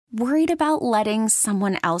Worried about letting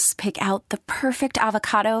someone else pick out the perfect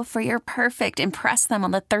avocado for your perfect impress them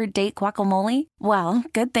on the third date guacamole? Well,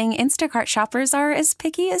 good thing Instacart shoppers are as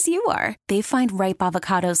picky as you are. They find ripe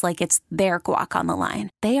avocados like it's their guac on the line.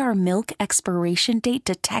 They are milk expiration date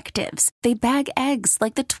detectives. They bag eggs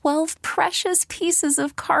like the 12 precious pieces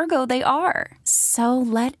of cargo they are. So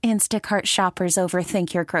let Instacart shoppers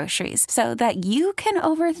overthink your groceries so that you can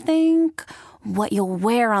overthink what you'll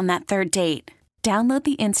wear on that third date. Download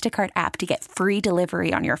the Instacart app to get free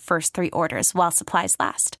delivery on your first 3 orders while supplies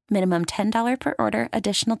last. Minimum $10 per order.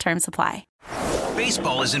 Additional terms apply.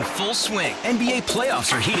 Baseball is in full swing. NBA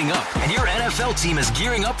playoffs are heating up, and your NFL team is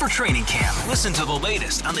gearing up for training camp. Listen to the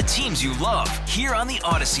latest on the teams you love here on the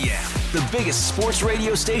Odyssey app. The biggest sports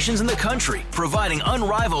radio stations in the country, providing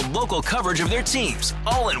unrivaled local coverage of their teams,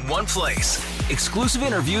 all in one place. Exclusive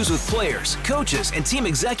interviews with players, coaches, and team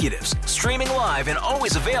executives, streaming live and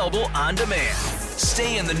always available on demand.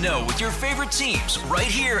 Stay in the know with your favorite teams right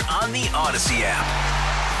here on the Odyssey app.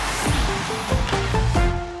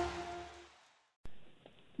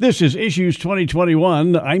 This is Issues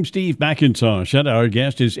 2021. I'm Steve McIntosh, and our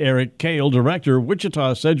guest is Eric Cale, Director,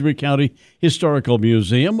 Wichita-Sedgwick County Historical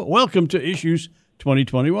Museum. Welcome to Issues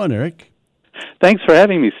 2021, Eric. Thanks for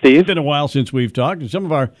having me, Steve. It's been a while since we've talked, and some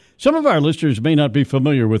of our listeners may not be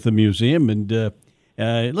familiar with the museum, and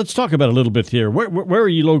let's talk about it a little bit here. Where are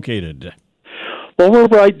you located? Well, we're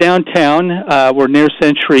right downtown. We're near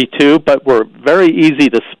Century 2, but we're very easy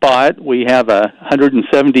to spot. We have a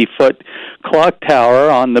 170-foot clock tower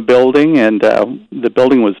on the building, and the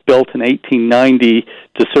building was built in 1890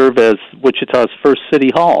 to serve as Wichita's first city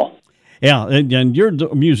hall. Yeah, and your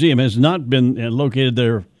museum has not been located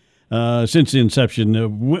there since the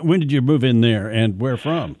inception. When did you move in there, and where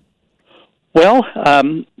from? Well,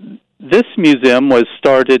 this museum was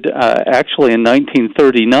started actually in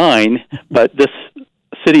 1939, but this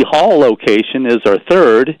City Hall location is our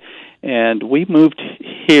third, and we moved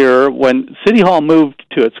here when City Hall moved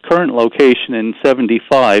to its current location in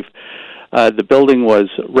 75. The building was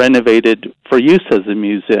renovated for use as a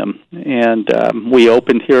museum, and we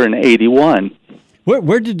opened here in 81.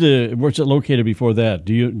 Where's it located before that?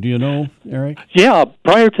 Do you know, Eric? Yeah,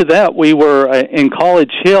 prior to that, we were in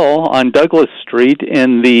College Hill on Douglas Street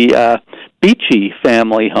in the Beachy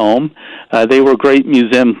family home. They were great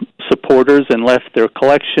museum supporters and left their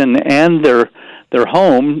collection and their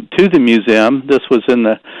home to the museum. This was in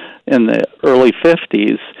the early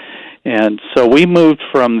 50s, and so we moved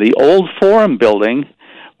from the old Forum building,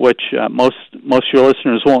 which most of your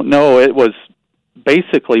listeners won't know. It was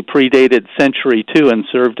basically predated Century 2 and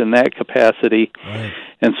served in that capacity. Right.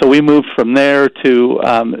 And so we moved from there to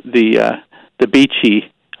the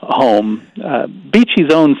Beachy home.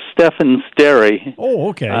 Beachy's own Steffen's Dairy. Oh,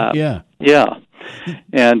 okay. Yeah. Yeah.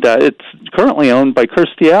 And it's currently owned by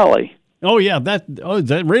Kirstie Alley. Oh, yeah. That's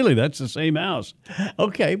the same house.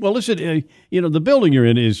 Okay. Well, listen, the building you're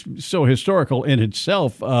in is so historical in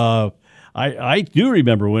itself. I do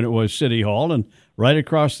remember when it was City Hall, and right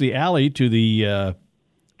across the alley to the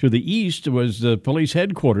east was the police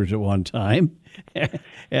headquarters at one time,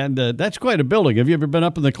 and that's quite a building. Have you ever been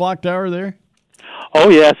up in the clock tower there? Oh,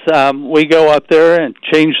 yes. We go up there and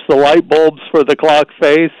change the light bulbs for the clock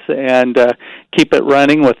face and keep it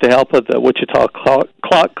running with the help of the Wichita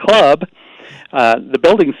Clock Club. The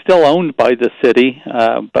building's still owned by the city,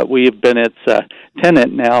 but we have been its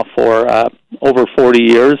tenant now for over 40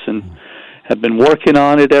 years and have been working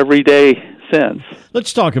on it every day since.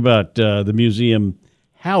 Let's talk about the museum,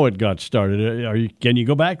 how it got started. Can you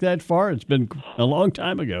go back that far? It's been a long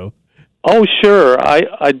time ago. Oh, sure.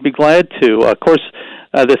 I'd be glad to. Of course,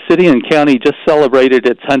 the city and county just celebrated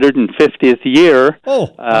its 150th year.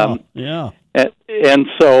 Yeah. And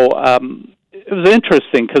so it was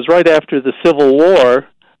interesting because right after the Civil War,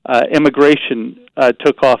 immigration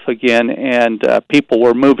took off again, and people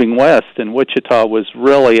were moving west, and Wichita was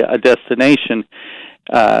really a destination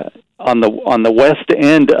on the west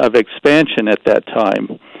end of expansion at that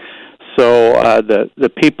time. So the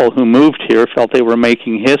people who moved here felt they were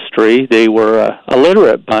making history. They were a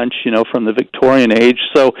literate bunch, from the Victorian age.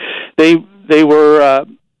 So they were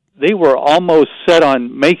almost set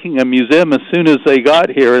on making a museum as soon as they got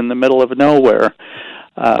here in the middle of nowhere.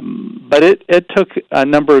 But it took a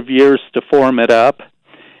number of years to form it up,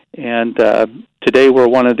 and today we're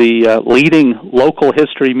one of the leading local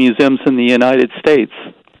history museums in the United States.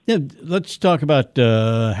 Yeah, let's talk about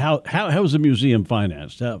how is the museum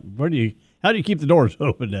financed? How do you keep the doors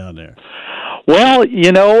open down there? Well,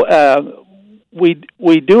 we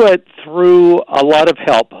do it through a lot of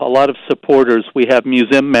help, a lot of supporters. We have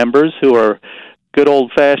museum members who are good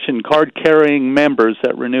old-fashioned card-carrying members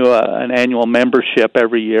that renew an annual membership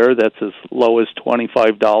every year. That's as low as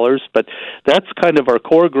 $25, but that's kind of our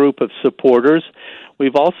core group of supporters.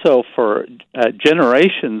 We've also, for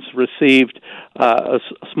generations, received a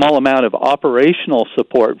small amount of operational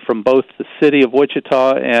support from both the City of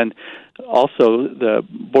Wichita and also the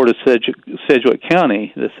Board of Sedgwick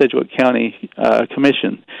County, the Sedgwick County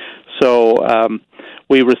Commission. So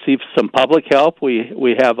we receive some public help.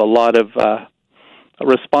 We have a lot of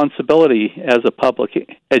responsibility as a public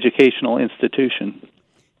educational institution.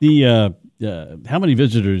 How many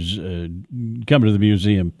visitors come to the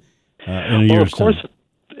museum in a year's time?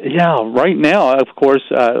 Yeah, right now, of course,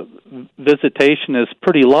 visitation is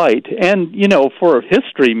pretty light. And, for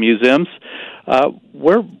history museums,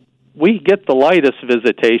 we get the lightest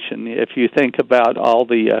visitation. If you think about all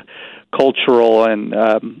the cultural and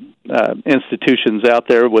institutions out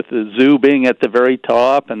there, with the zoo being at the very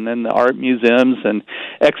top, and then the art museums and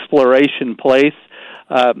Exploration Place,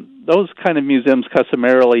 those kind of museums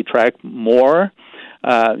customarily attract more.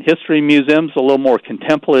 History museums, a little more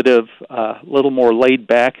contemplative, a little more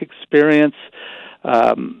laid-back experience.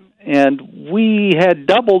 And we had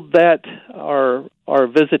doubled our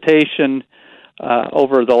visitation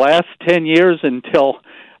over the last 10 years until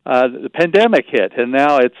the pandemic hit, and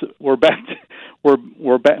now we're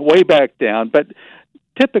way back down. But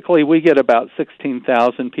typically, we get about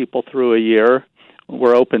 16,000 people through a year.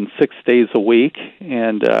 We're open 6 days a week,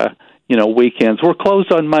 and weekends. We're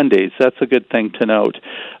closed on Mondays. That's a good thing to note,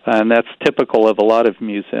 and that's typical of a lot of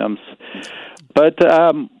museums. But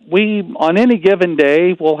we, on any given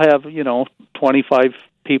day, we'll have 25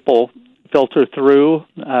 people filter through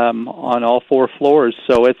on all 4 floors.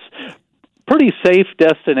 So it's pretty safe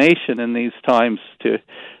destination in these times to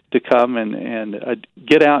come and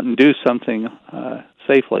get out and do something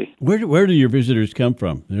safely. Where do your visitors come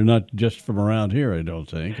from? They're not just from around here, I don't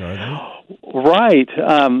think, are they? Right.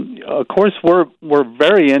 Of course, we're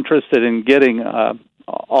very interested in getting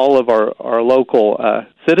all of our local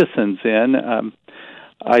citizens in.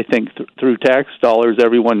 I think through tax dollars,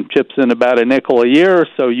 everyone chips in about a nickel a year,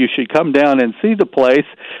 so you should come down and see the place.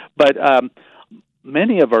 But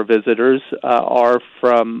many of our visitors are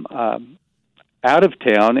from out of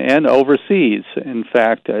town and overseas. In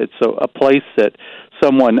fact, it's a place that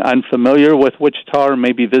someone unfamiliar with Wichita or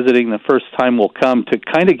maybe visiting the first time will come to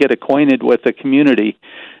kind of get acquainted with the community,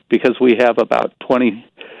 because we have about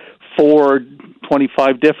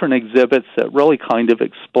 25 different exhibits that really kind of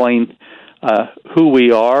explain who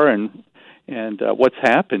we are and what's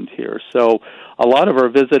happened here. So a lot of our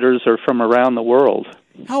visitors are from around the world.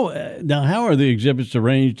 How are the exhibits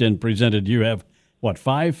arranged and presented? You have,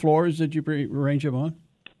 5 floors that you arrange them on?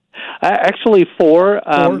 Actually, 4,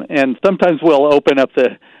 and sometimes we'll open up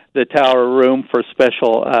the tower room for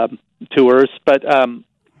special tours. But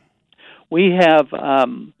we have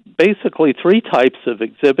basically 3 types of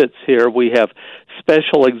exhibits here. We have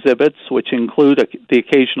special exhibits, which include the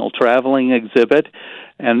occasional traveling exhibit,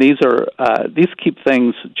 and these keep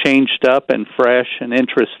things changed up and fresh and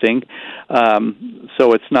interesting.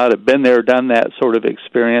 So it's not a been there, done that sort of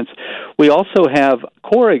experience. We also have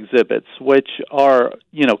core exhibits, which are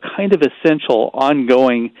kind of essential,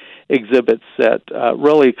 ongoing exhibits that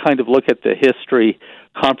really kind of look at the history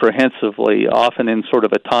comprehensively, often in sort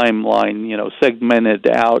of a timeline, segmented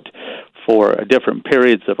out for different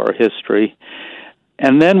periods of our history.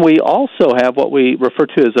 And then we also have what we refer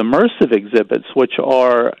to as immersive exhibits, which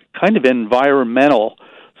are kind of environmental,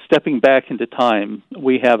 stepping back into time.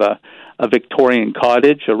 We have a Victorian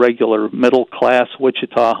cottage, a regular middle-class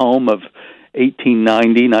Wichita home of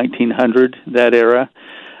 1890, 1900, that era.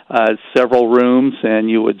 Several rooms, and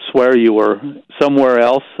you would swear you were somewhere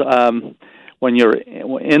else when you're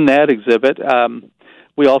in that exhibit.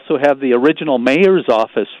 We also have the original mayor's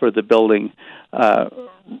office for the building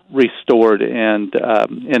restored and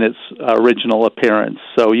in its original appearance.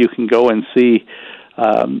 So you can go and see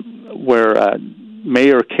where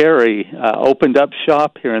Mayor Carey opened up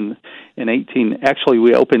shop here in 18. Actually,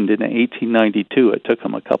 we opened in 1892. It took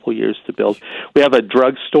him a couple years to build. We have a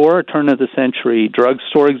drugstore, a turn-of-the-century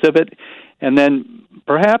drugstore exhibit, and then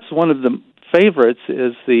perhaps one of the favorites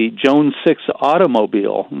is the Jones 6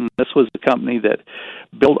 automobile. This was the company that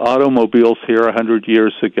built automobiles here 100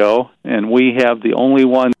 years ago, and we have the only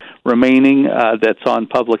one remaining that's on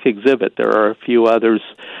public exhibit. There are a few others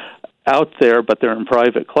out there, but they're in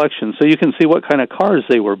private collections, so you can see what kind of cars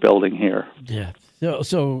they were building here. Yeah.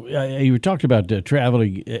 So you talked about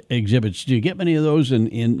traveling exhibits. Do you get many of those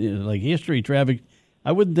in like history traffic?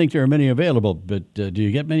 I wouldn't think there are many available, but do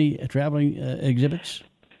you get many traveling exhibits?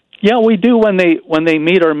 Yeah, we do when they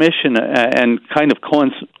meet our mission and kind of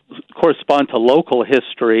correspond to local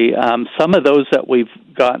history. Some of those that we've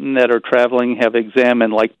gotten that are traveling have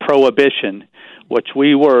examined, like Prohibition, which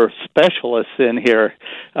we were specialists in here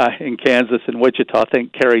in Kansas and Wichita. I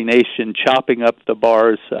think Carrie Nation chopping up the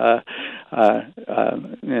bars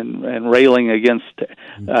and railing against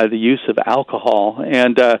the use of alcohol.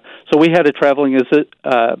 And so we had a traveling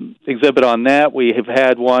exhibit on that. We have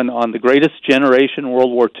had one on the Greatest Generation,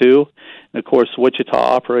 World War II. And, of course, Wichita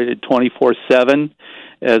operated 24/7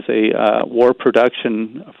 as a war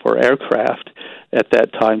production for aircraft at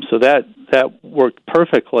that time. So that worked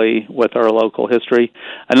perfectly with our local history.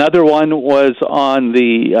 Another one was on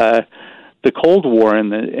the Cold War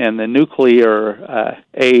and the nuclear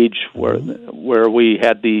age, where we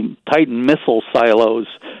had the Titan missile silos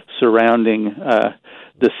surrounding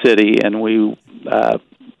the city, and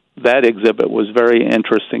that exhibit was very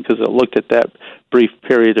interesting because it looked at that brief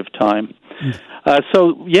period of time.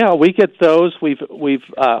 So yeah, we get those. We've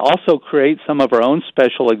also create some of our own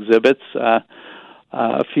special exhibits.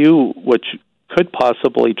 A few which could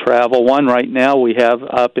possibly travel. One right now we have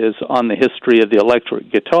up is on the history of the electric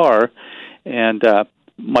guitar, and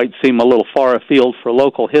might seem a little far afield for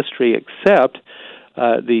local history, except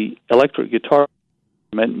the electric guitar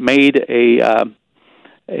made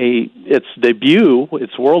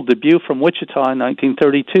its world debut from Wichita in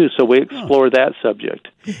 1932. So we explore that subject.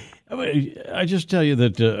 I just tell you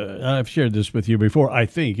that I've shared this with you before, I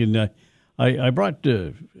think, and I brought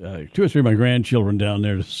 2 or 3 of my grandchildren down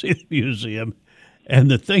there to see the museum, and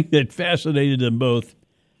the thing that fascinated them both,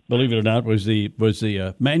 believe it or not, was the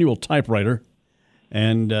manual typewriter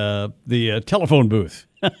and the telephone booth.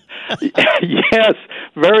 Yes,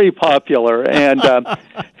 very popular, and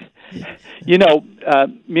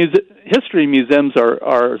history museums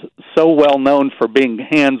are so well known for being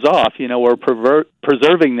hands off. We're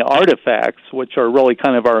preserving the artifacts, which are really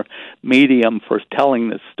kind of our medium for telling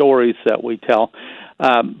the stories that we tell.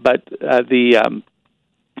 But the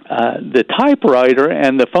typewriter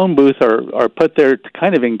and the phone booth are put there to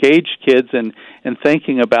kind of engage kids in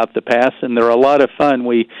thinking about the past, and they're a lot of fun.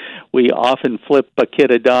 We often flip a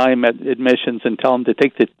kid a dime at admissions and tell them to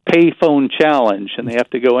take the payphone challenge, and they have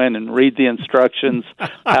to go in and read the instructions,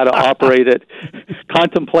 how to operate it,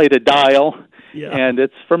 contemplate a dial, and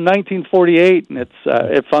it's from 1948, and it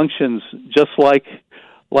functions just like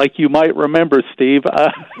you might remember, Steve.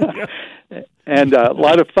 And a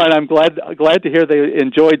lot of fun. I'm glad to hear they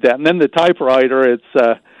enjoyed that. And then the typewriter, it's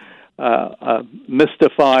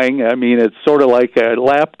mystifying. I mean, it's sort of like a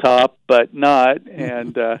laptop, but not.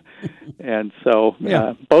 And so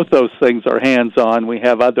both those things are hands-on. We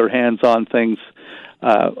have other hands-on things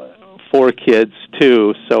for kids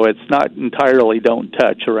too. So it's not entirely don't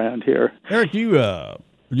touch around here. Eric, do you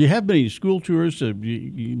have many school tours? Do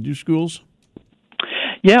you do schools?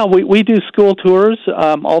 Yeah, we do school tours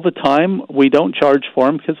all the time. We don't charge for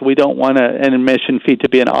them because we don't want an admission fee to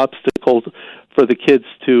be an obstacle for the kids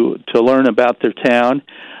to learn about their town.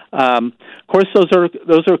 Of course, those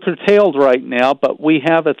are curtailed right now, but we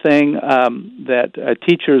have a thing that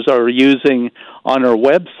teachers are using on our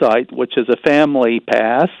website, which is a family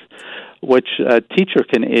pass, which a teacher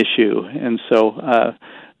can issue, and so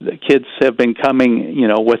the kids have been coming,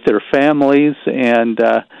 with their families,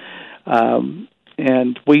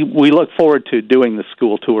 and we look forward to doing the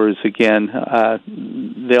school tours again.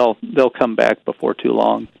 They'll come back before too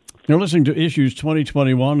long. You're listening to Issues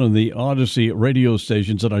 2021 on the Odyssey radio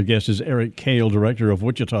stations, and our guest is Eric Cale, director of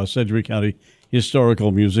Wichita-Sedgwick County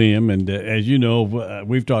Historical Museum. And as you know,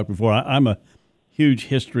 we've talked before, I'm a huge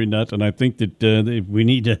history nut, and I think that we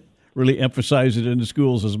need to really emphasize it in the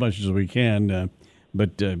schools as much as we can.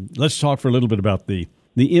 But let's talk for a little bit about the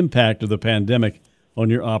impact of the pandemic on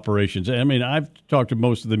your operations. I mean, I've talked to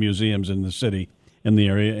most of the museums in the city, in the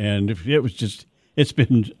area, and it's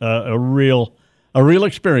been a real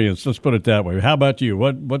experience. Let's put it that way. How about you?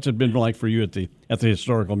 What's it been like for you at the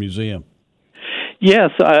Historical Museum?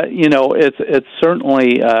 Yes, it's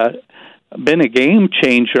certainly been a game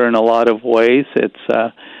changer in a lot of ways.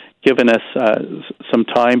 It's given us some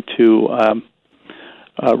time to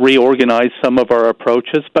reorganize some of our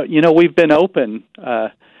approaches, but we've been open.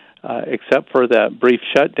 Except for the brief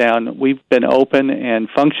shutdown, we've been open and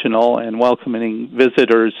functional and welcoming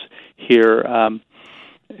visitors here,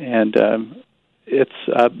 and it's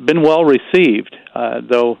been well received,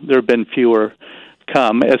 though there have been fewer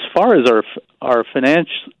come. As far as our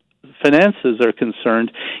finances are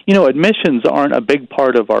concerned, admissions aren't a big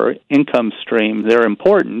part of our income stream. They're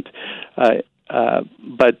important,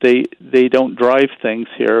 but they don't drive things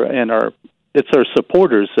here, and it's our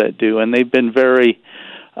supporters that do, and they've been very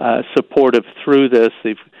supportive through this.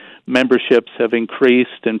 They've memberships have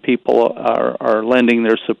increased, and people are lending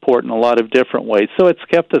their support in a lot of different ways. So it's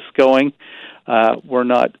kept us going. We're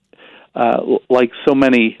not, like so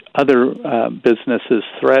many other businesses,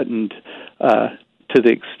 threatened to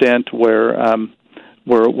the extent where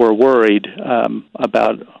we're worried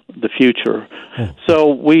about the future.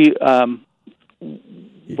 So we're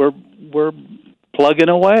plugging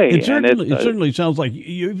away. It certainly sounds like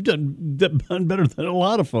you've done better than a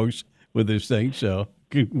lot of folks with this thing. So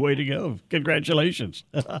way to go! Congratulations.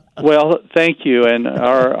 Well, thank you, and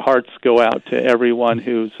our hearts go out to everyone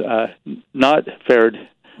who's not fared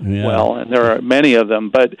well, and there are many of them.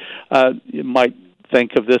 But you might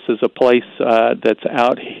think of this as a place that's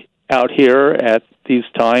out here at these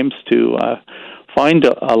times to find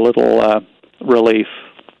a little relief.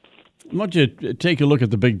 I want you to take a look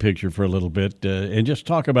at the big picture for a little bit and just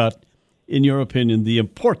talk about, in your opinion, the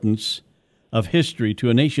importance of history to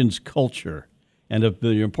a nation's culture and of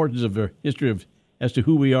the importance of the history as to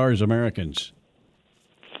who we are as Americans.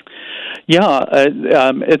 Yeah,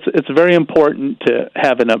 it's very important to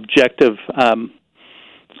have an objective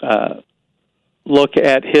look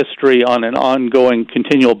at history on an ongoing,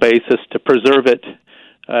 continual basis to preserve it,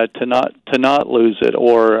 to not lose it,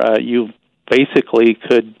 or you basically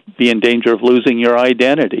could be in danger of losing your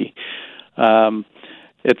identity.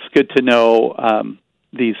 It's good to know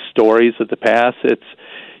these stories of the past. It's,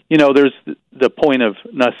 there's the point of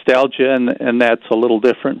nostalgia, and that's a little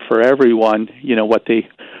different for everyone. What they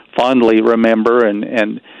fondly remember,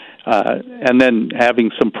 and then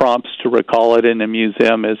having some prompts to recall it in a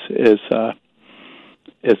museum is a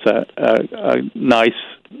nice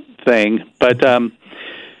thing. But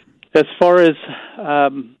as far as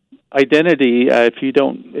identity, if you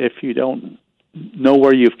don't know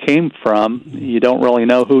where you've came from, you don't really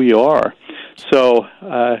know who you are. So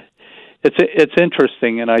it's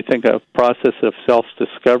interesting, and I think a process of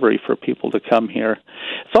self-discovery for people to come here.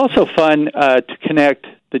 It's also fun to connect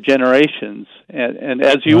the generations, and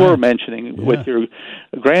as you were mentioning with your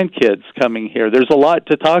grandkids coming here, there's a lot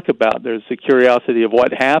to talk about. There's the curiosity of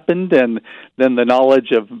what happened, and then the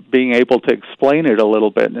knowledge of being able to explain it a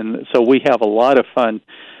little bit. And so we have a lot of fun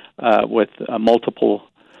with multiple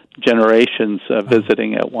generations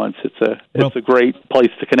visiting at once. It's a great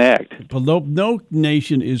place to connect. Well, no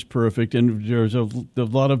nation is perfect, and there's a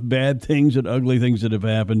lot of bad things and ugly things that have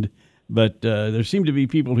happened. But there seem to be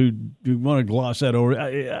people who want to gloss that over.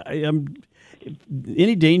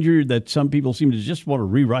 Any danger that some people seem to just want to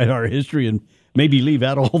rewrite our history and maybe leave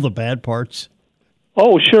out all the bad parts?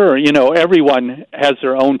 Oh, sure. Everyone has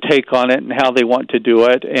their own take on it and how they want to do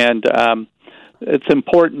it, and it's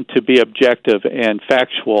important to be objective and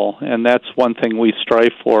factual, and that's one thing we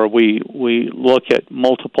strive for. We look at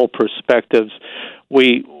multiple perspectives.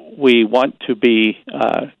 We want to be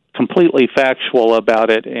completely factual about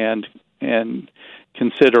it and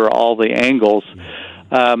consider all the angles.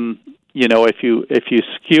 If you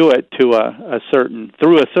skew it to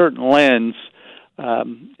through a certain lens,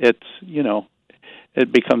 it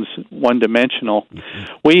becomes one-dimensional.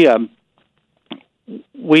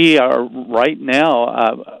 We are right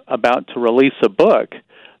now about to release a book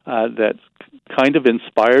that's kind of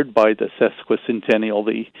inspired by the sesquicentennial,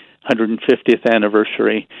 the 150th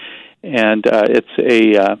anniversary, and it's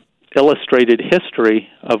a illustrated history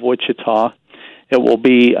of Wichita. It will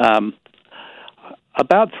be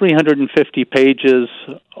about 350 pages,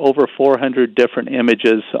 over 400 different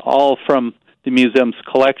images, all from the museum's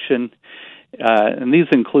collection, and these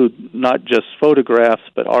include not just photographs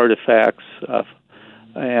but artifacts.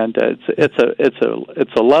 And it's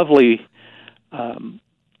a lovely,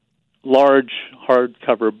 large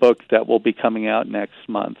hardcover book that will be coming out next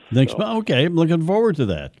month. Okay, I'm looking forward to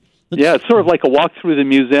that. It's sort of like a walk through the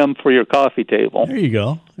museum for your coffee table. There you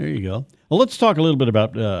go. Well, let's talk a little bit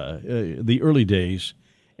about the early days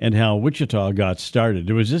and how Wichita got started.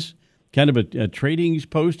 Was this kind of a trading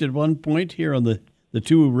post at one point here on the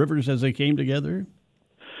two rivers as they came together?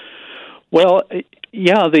 Well,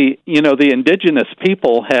 yeah, the indigenous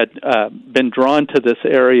people had been drawn to this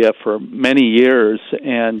area for many years,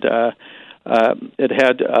 and it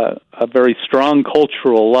had a very strong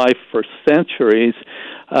cultural life for centuries.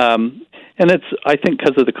 And it's, I think,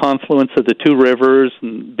 because of the confluence of the two rivers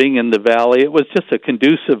and being in the valley, it was just a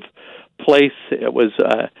conducive place. It was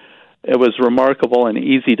remarkable and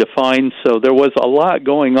easy to find. So there was a lot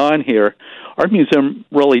going on here. Our museum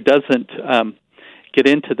really doesn't get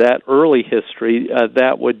into that early history.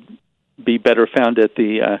 That would be better found at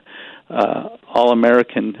the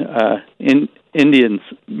All-American Indians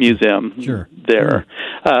Museum. There.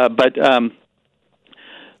 But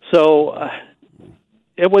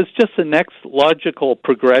it was just the next logical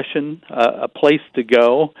progression, a place to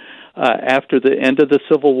go after the end of the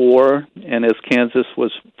Civil War, and as Kansas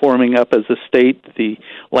was forming up as a state, the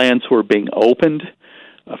lands were being opened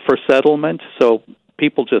for settlement, so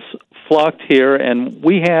people just flocked here, and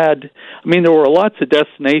we had, there were lots of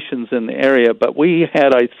destinations in the area, but we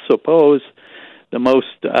had, I suppose, the most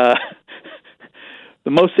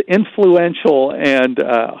influential and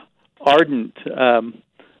ardent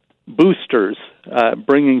boosters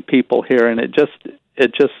bringing people here, and it just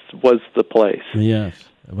was the place. Yes.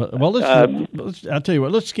 Well, let's I'll tell you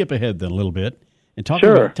what. Let's skip ahead then a little bit and talk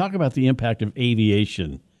about the impact of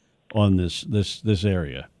aviation on this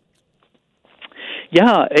area.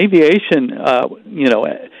 Yeah, aviation,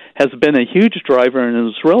 has been a huge driver and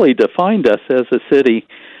has really defined us as a city.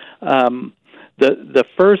 The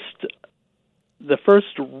first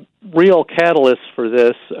real catalyst for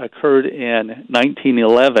this occurred in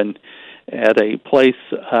 1911 at a place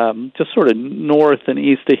just sort of north and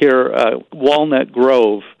east of here, Walnut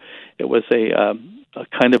Grove. It was a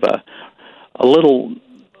kind of a little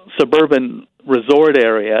suburban resort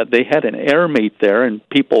area. They had an air meet there, and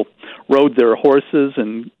people rode their horses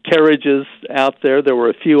and carriages out there. There were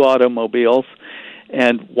a few automobiles,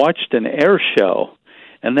 and watched an air show,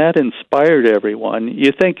 and that inspired everyone.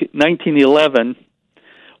 You think 1911,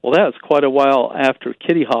 well, that was quite a while after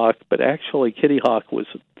Kitty Hawk, but actually Kitty Hawk was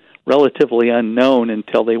relatively unknown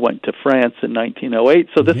until they went to France in 1908.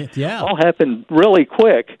 So this all happened really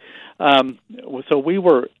quick. So we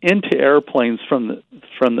were into airplanes from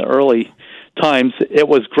the early times. It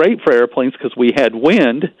was great for airplanes because we had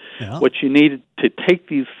wind, which you needed to take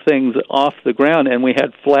these things off the ground, and we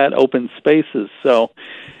had flat open spaces. So,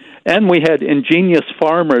 and we had ingenious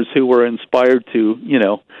farmers who were inspired to,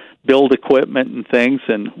 build equipment and things,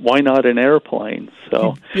 and why not an airplane?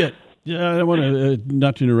 So. Yeah, I want to,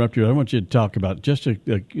 not to interrupt you, I want you to talk about just a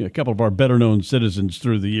couple of our better-known citizens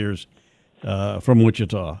through the years from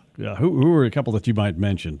Wichita. Who are a couple that you might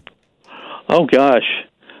mention? Oh, gosh.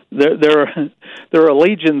 There are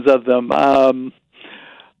legions of them.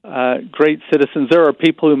 Great citizens. There are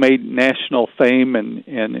people who made national fame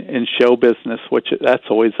in show business, which that's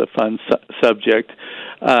always a fun subject.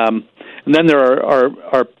 And then there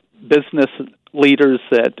are business leaders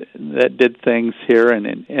that did things here,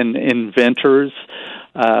 and inventors.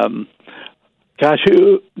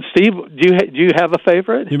 Steve, do you have a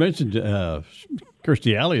favorite? You mentioned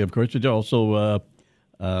Kirstie Alley, of course, but also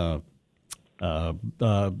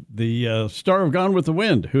the star of Gone with the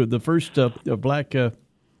Wind, who the first black Hattie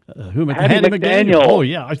McDaniel. Oh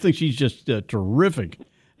yeah, I think she's just a terrific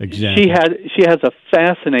example. She has a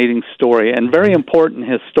fascinating story and very important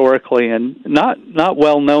historically, and not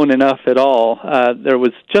well known enough at all. There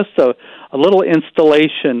was just a little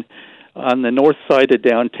installation on the north side of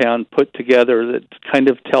downtown put together that kind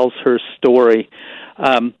of tells her story.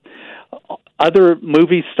 Other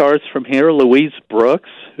movie stars from here, Louise Brooks,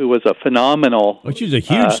 who was a phenomenal... Oh, she was a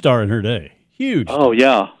huge star in her day. Huge. Oh,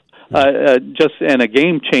 yeah. Just and a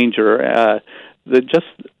game changer.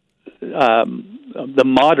 The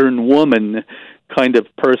modern woman kind of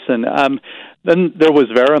person. Then there was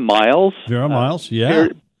Vera Miles. Vera Miles, yeah.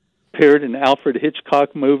 Appeared in Alfred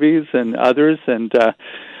Hitchcock movies and others, and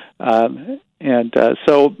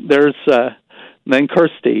so there's then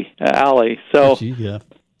Kirstie Alley. So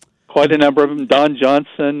quite a number of them. Don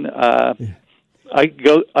Johnson. I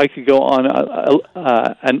could go on.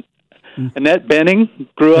 Annette Bening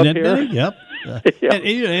grew up here. Bening, yep.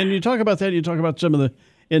 And you talk about that. You talk about some of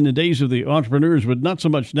in the days of the entrepreneurs, but not so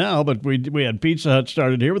much now. But we had Pizza Hut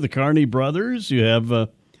started here with the Carney brothers. You have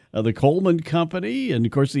the Coleman Company, and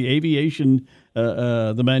of course the aviation,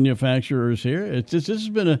 the manufacturers here. This has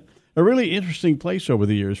been a really interesting place over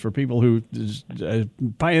the years for people who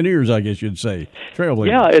pioneers, I guess you'd say, trailblazers.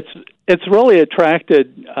 Yeah, it's really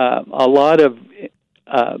attracted a lot of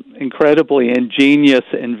incredibly ingenious,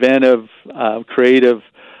 inventive, creative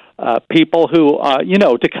people who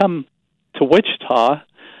to come to Wichita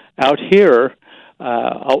out here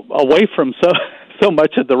away from so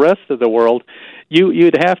much of the rest of the world.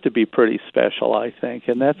 You'd have to be pretty special, I think,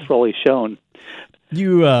 and that's really shown.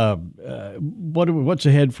 What's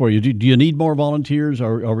ahead for you? Do you need more volunteers?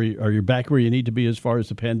 Are you back where you need to be as far as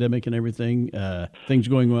the pandemic and everything? Things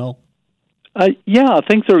going well? Yeah,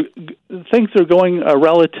 things are going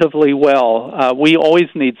relatively well. We always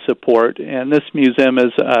need support, and this museum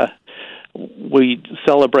is. We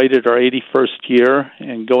celebrated our 81st year,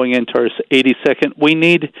 and going into our 82nd, we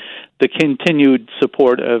need the continued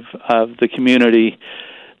support of the community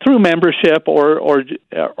through membership or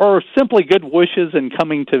simply good wishes and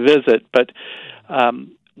coming to visit. But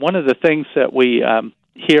one of the things that we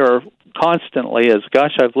hear constantly as,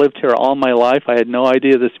 gosh, I've lived here all my life. I had no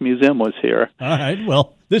idea this museum was here. All right.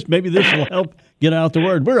 Well, this will help get out the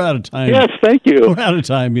word. We're out of time. Yes, thank you. We're out of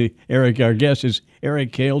time, Eric. Our guest is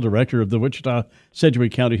Eric Cale, director of the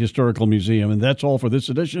Wichita-Sedgwick County Historical Museum. And that's all for this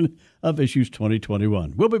edition of Issues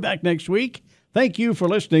 2021. We'll be back next week. Thank you for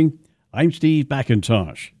listening. I'm Steve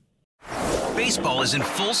McIntosh. Baseball is in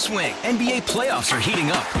full swing. NBA playoffs are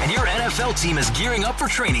heating up, and your NFL team is gearing up for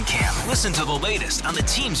training camp. Listen to the latest on the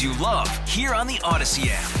teams you love here on the Odyssey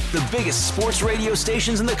app. The biggest sports radio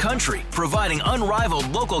stations in the country, providing unrivaled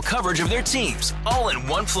local coverage of their teams, all in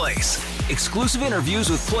one place. Exclusive interviews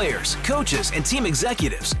with players, coaches, and team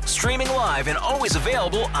executives, streaming live and always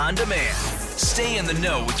available on demand. Stay in the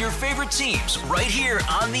know with your favorite teams right here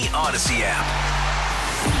on the Odyssey app.